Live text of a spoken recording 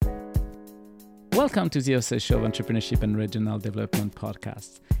Welcome to the OSA Show of Entrepreneurship and Regional Development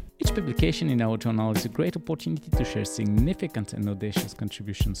podcast. Each publication in our journal is a great opportunity to share significant and audacious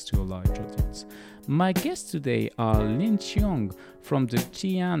contributions to a large audience. My guests today are Lin Cheong from the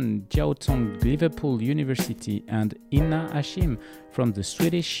Jian Jiaotong Liverpool University and Ina Hashim from the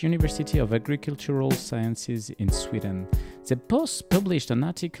Swedish University of Agricultural Sciences in Sweden. They both published an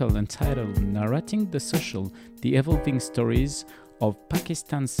article entitled Narrating the Social, the Evolving Stories of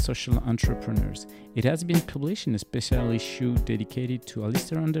Pakistan's Social Entrepreneurs. It has been published in a special issue dedicated to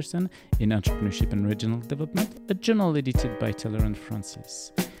Alistair Anderson in Entrepreneurship and Regional Development, a journal edited by Taylor and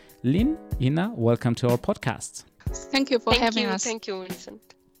Francis. Lin, Ina, welcome to our podcast. Thank you for having us. Thank you, Vincent.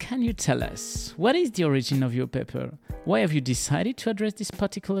 Can you tell us, what is the origin of your paper? Why have you decided to address this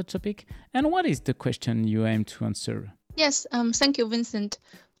particular topic? And what is the question you aim to answer? Yes, thank you, Vincent.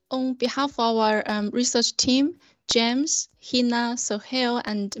 On behalf of our research team, James, Hina, Sohail,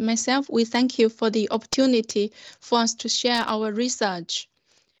 and myself, we thank you for the opportunity for us to share our research.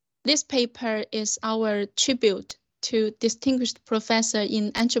 This paper is our tribute to distinguished professor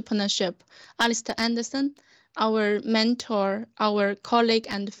in entrepreneurship, Alistair Anderson, our mentor, our colleague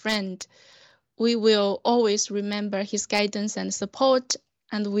and friend. We will always remember his guidance and support,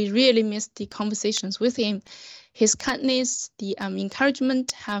 and we really miss the conversations with him. His kindness, the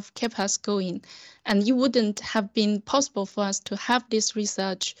encouragement have kept us going. And it wouldn't have been possible for us to have this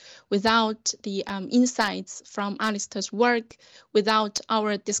research without the insights from Alistair's work, without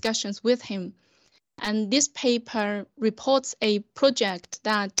our discussions with him. And this paper reports a project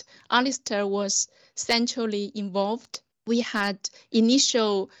that Alistair was centrally involved. We had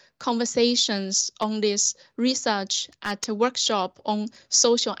initial conversations on this research at a workshop on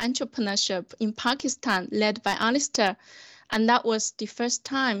social entrepreneurship in Pakistan led by Alistair. And that was the first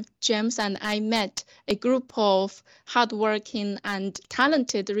time James and I met a group of hardworking and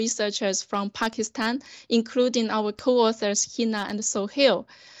talented researchers from Pakistan, including our co-authors Hina and Sohail.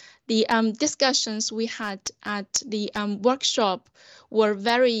 The discussions we had at the workshop were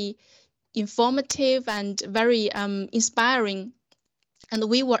very informative and very inspiring. And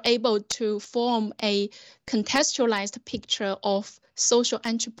we were able to form a contextualized picture of social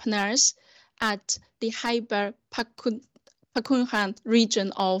entrepreneurs at the Khyber Pakhtunkhwa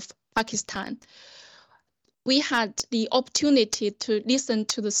region of Pakistan. We had the opportunity to listen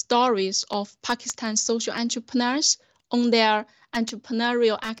to the stories of Pakistan's social entrepreneurs on their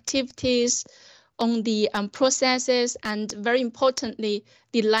entrepreneurial activities, on the processes, and very importantly,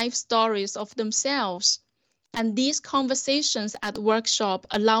 the life stories of themselves. And these conversations at the workshop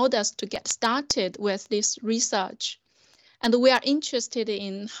allowed us to get started with this research. And we are interested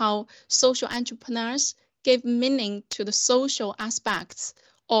in how social entrepreneurs gave meaning to the social aspects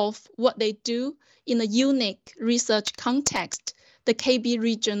of what they do in a unique research context. The KB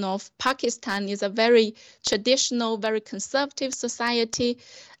region of Pakistan is a very traditional, very conservative society.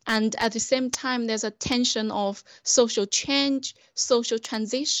 And at the same time, there's a tension of social change, social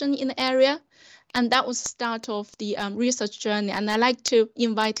transition in the area. And that was the start of the research journey. And I'd like to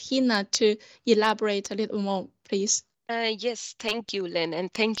invite Hina to elaborate a little more, please. Yes, thank you, Lynn,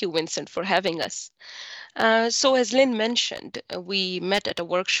 and thank you, Vincent, for having us. So as Lynn mentioned, we met at a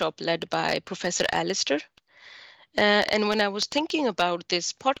workshop led by Professor Alistair. And when I was thinking about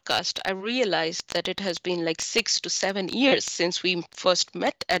this podcast, I realized that it has been like 6 to 7 years since we first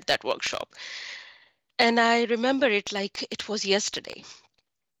met at that workshop. And I remember it like it was yesterday.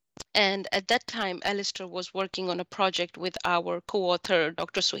 And at that time, Alistair was working on a project with our co-author,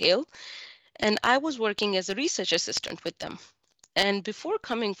 Dr. Sohail, and I was working as a research assistant with them. And before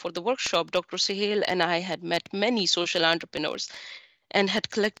coming for the workshop, Dr. Sohail and I had met many social entrepreneurs and had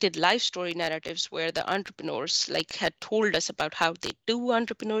collected life story narratives where the entrepreneurs had told us about how they do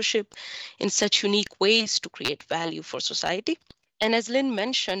entrepreneurship in such unique ways to create value for society. And as Lynn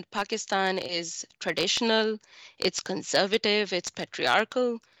mentioned, Pakistan is traditional, it's conservative, it's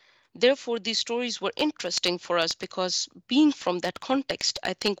patriarchal. Therefore, these stories were interesting for us because being from that context,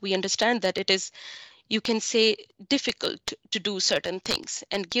 I think we understand that it is, you can say, difficult to do certain things.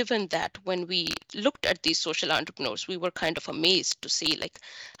 And given that when we looked at these social entrepreneurs, we were kind of amazed to see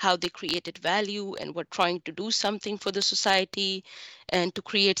how they created value and were trying to do something for the society and to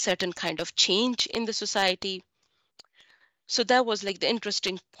create certain kind of change in the society. So that was the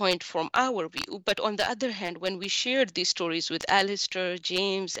interesting point from our view. But on the other hand, when we shared these stories with Alistair,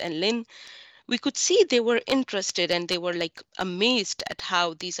 James, and Lynn, we could see they were interested and they were amazed at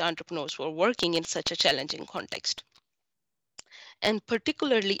how these entrepreneurs were working in such a challenging context. And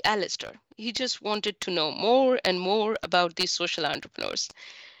particularly Alistair, he just wanted to know more and more about these social entrepreneurs.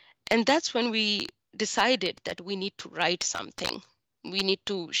 And that's when we decided that we need to write something We need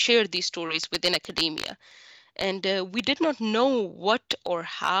to share these stories within academia. And we did not know what or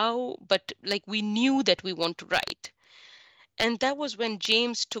how, but like we knew that we want to write. And that was when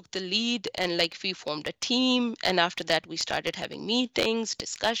James took the lead, and like we formed a team. And after that, we started having meetings,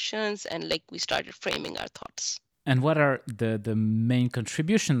 discussions, and like we started framing our thoughts. And what are the main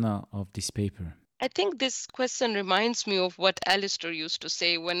contribution of this paper? I think this question reminds me of what Alistair used to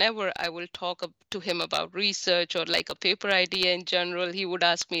say. Whenever I will talk to him about research or like a paper idea in general, he would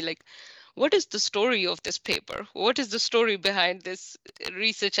ask me like, what is the story of this paper? What is the story behind this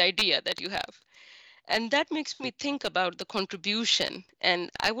research idea that you have? And that makes me think about the contribution. And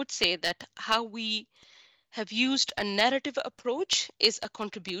I would say that how we have used a narrative approach is a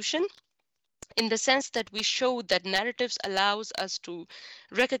contribution, in the sense that we show that narratives allows us to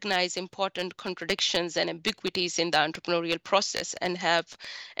recognize important contradictions and ambiguities in the entrepreneurial process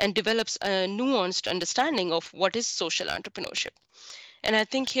and develops a nuanced understanding of what is social entrepreneurship. And I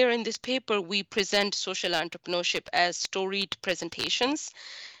think here in this paper, we present social entrepreneurship as storied presentations,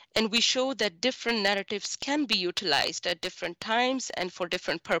 and we show that different narratives can be utilized at different times and for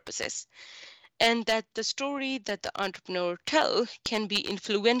different purposes, and that the story that the entrepreneur tell can be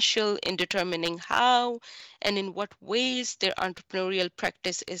influential in determining how and in what ways their entrepreneurial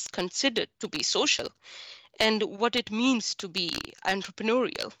practice is considered to be social, and what it means to be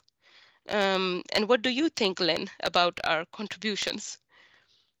entrepreneurial. And what do you think, Lynn, about our contributions?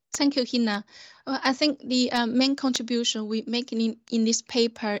 Thank you, Hina. I think the main contribution we make in this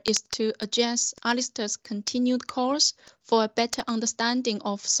paper is to address Alistair's continued calls for a better understanding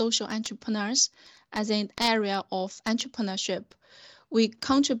of social entrepreneurs as an area of entrepreneurship. We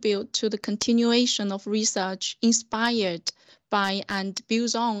contribute to the continuation of research inspired by and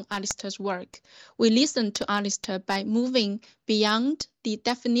builds on Alistair's work. We listen to Alistair by moving beyond the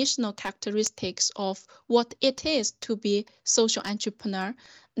definitional characteristics of what it is to be social entrepreneur.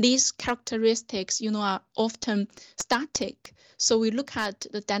 These characteristics, are often static. So we look at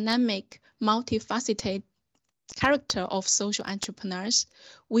the dynamic, multifaceted character of social entrepreneurs.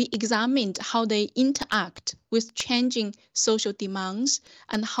 We examined how they interact with changing social demands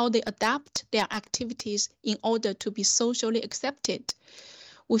and how they adapt their activities in order to be socially accepted.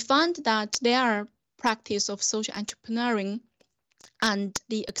 We found that their practice of social entrepreneuring and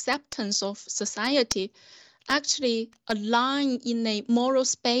the acceptance of society actually align in a moral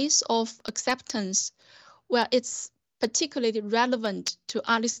space of acceptance, where it's particularly relevant to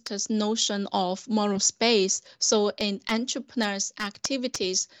Alistair's notion of moral space. So an entrepreneur's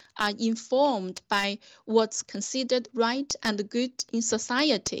activities are informed by what's considered right and good in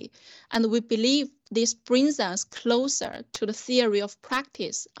society. And we believe this brings us closer to the theory of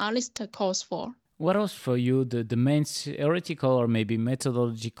practice Alistair calls for. What was for you the main theoretical or maybe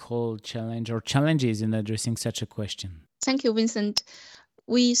methodological challenge or challenges in addressing such a question? Thank you, Vincent.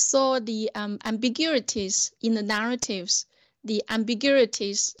 We saw the ambiguities in the narratives. The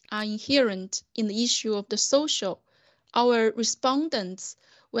ambiguities are inherent in the issue of the social. Our respondents,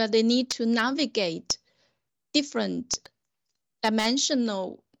 where they need to navigate different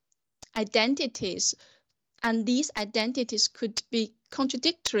dimensional identities, and these identities could be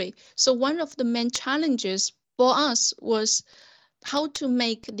contradictory. So one of the main challenges for us was how to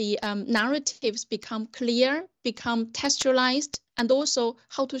make the narratives become clear, become textualized, and also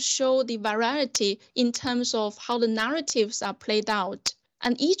how to show the variety in terms of how the narratives are played out.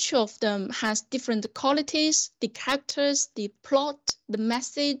 And each of them has different qualities, the characters, the plot, the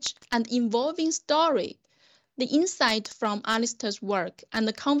message, and involving story. The insight from Alistair's work and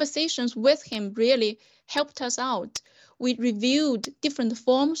the conversations with him really helped us out. We reviewed different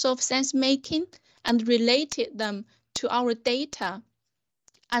forms of sense-making and related them to our data.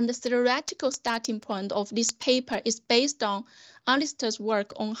 And the theoretical starting point of this paper is based on Alistair's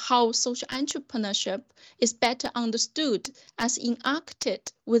work on how social entrepreneurship is better understood as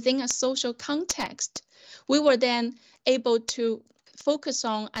enacted within a social context. We were then able to focus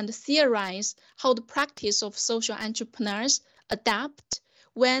on and theorize how the practice of social entrepreneurs adapt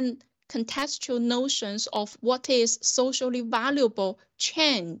when contextual notions of what is socially valuable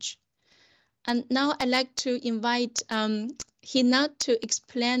change. And now I'd like to invite Hina to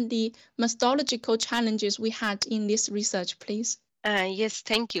explain the methodological challenges we had in this research, please. Yes,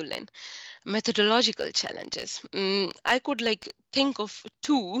 thank you, Lynn. Methodological challenges. I could think of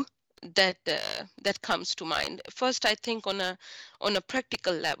two that comes to mind. First, I think on a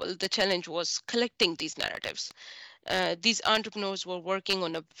practical level, the challenge was collecting these narratives. These entrepreneurs were working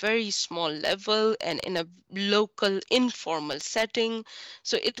on a very small level and in a local informal setting,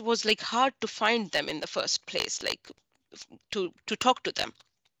 so it was hard to find them in the first place, to talk to them.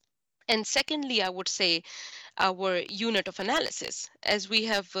 And secondly, I would say our unit of analysis, as we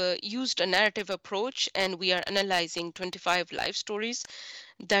have used a narrative approach and we are analyzing 25 life stories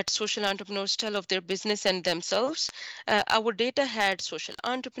that social entrepreneurs tell of their business and themselves. Our data had social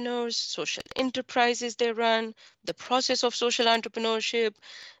entrepreneurs, social enterprises they run, the process of social entrepreneurship,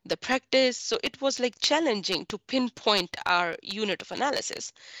 the practice. So it was like challenging to pinpoint our unit of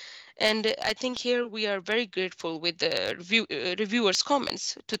analysis. And I think here we are very grateful with the reviewers'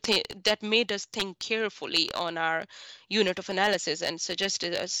 comments that made us think carefully on our unit of analysis and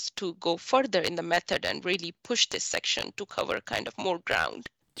suggested us to go further in the method and really push this section to cover kind of more ground.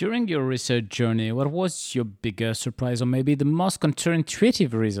 During your research journey, what was your biggest surprise or maybe the most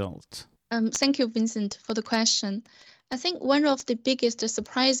counterintuitive result? Thank you, Vincent, for the question. I think one of the biggest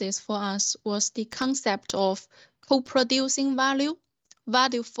surprises for us was the concept of co-producing value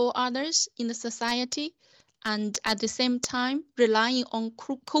for others in the society, and at the same time relying on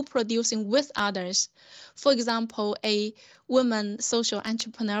co-producing with others. For example, a woman social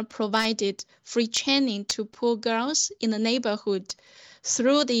entrepreneur provided free training to poor girls in the neighborhood.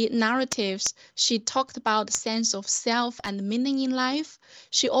 Through the narratives, she talked about the sense of self and meaning in life.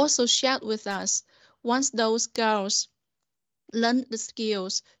 She also shared with us, once those girls learned the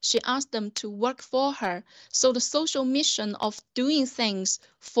skills, she asked them to work for her. So the social mission of doing things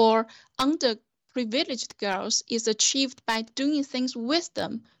for underprivileged girls is achieved by doing things with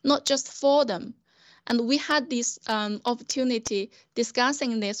them, not just for them. And we had this opportunity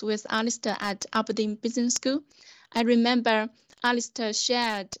discussing this with Alistair at Aberdeen Business School. I remember Alistair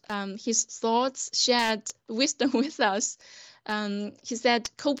shared his thoughts, shared wisdom with us. He said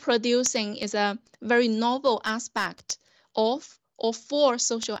co-producing is a very novel aspect of or for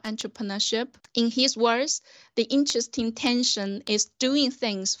social entrepreneurship. In his words, the interesting tension is doing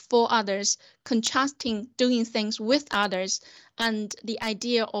things for others, contrasting doing things with others, and the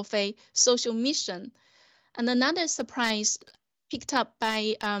idea of a social mission. And another surprise picked up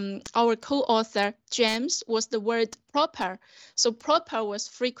by our co-author, James, was the word proper. So proper was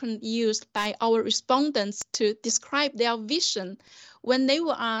frequently used by our respondents to describe their vision. When they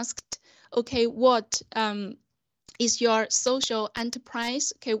were asked, okay, what is your social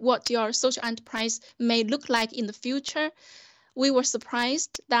enterprise? Okay, what your social enterprise may look like in the future? We were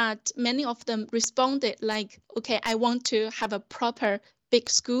surprised that many of them responded like, okay, I want to have a proper big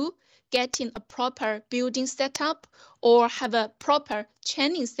school, getting a proper building set up, or have a proper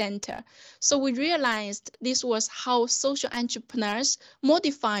training center. So we realized this was how social entrepreneurs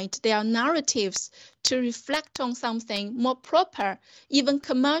modified their narratives to reflect on something more proper, even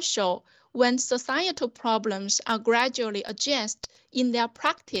commercial, when societal problems are gradually addressed in their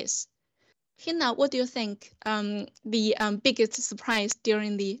practice. Hina, what do you think the biggest surprise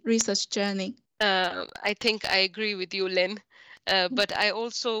during the research journey? I think I agree with you, Lynn. But I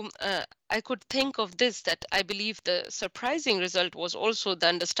also, I could think of this, that I believe the surprising result was also the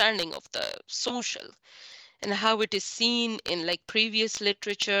understanding of the social and how it is seen in like previous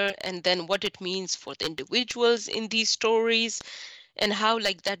literature, and then what it means for the individuals in these stories, and how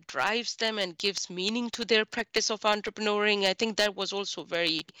like that drives them and gives meaning to their practice of entrepreneuring. I think that was also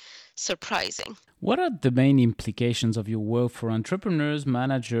very surprising. What are the main implications of your work for entrepreneurs,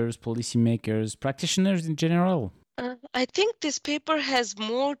 managers, policymakers, practitioners in general? I think this paper has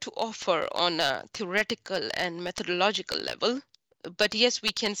more to offer on a theoretical and methodological level. But yes, we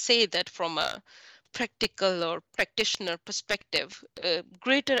can say that from a practical or practitioner perspective,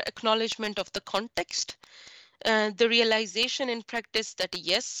 greater acknowledgement of the context, the realization in practice that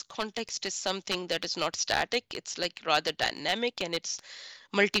yes, context is something that is not static, it's like rather dynamic and it's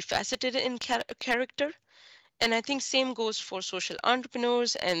multifaceted in character. And I think same goes for social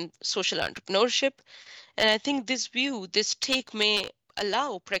entrepreneurs and social entrepreneurship. And I think this view, this take may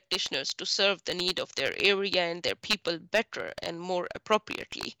allow practitioners to serve the need of their area and their people better and more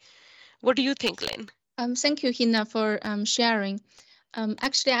appropriately. What do you think, Lynn? Thank you, Hina, for sharing.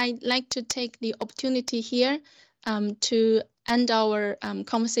 Actually, I'd like to take the opportunity here to end our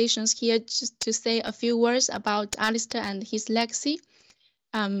conversations here just to say a few words about Alistair and his legacy.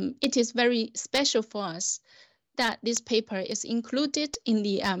 It is very special for us that this paper is included in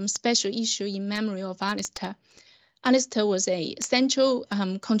the special issue in memory of Alistair. Alistair was a central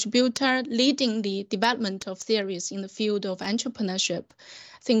contributor leading the development of theories in the field of entrepreneurship.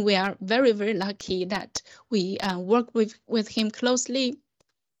 I think we are very, very lucky that we work with him closely.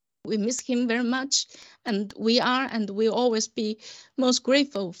 We miss him very much, and we are and will always be most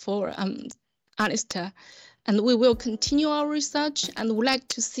grateful for Alistair. And we will continue our research and would like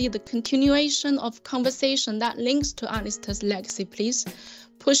to see the continuation of conversation that links to Alistair's legacy, please,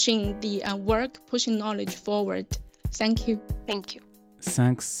 pushing the work, pushing knowledge forward. Thank you. Thank you.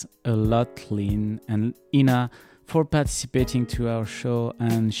 Thanks a lot, Lynn and Ina, for participating to our show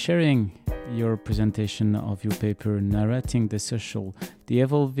and sharing your presentation of your paper narrating the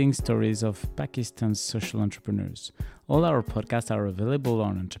evolving stories of Pakistan's social entrepreneurs. All our podcasts are available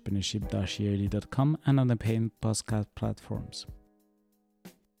on entrepreneurship-yearly.com and on the paying podcast platforms.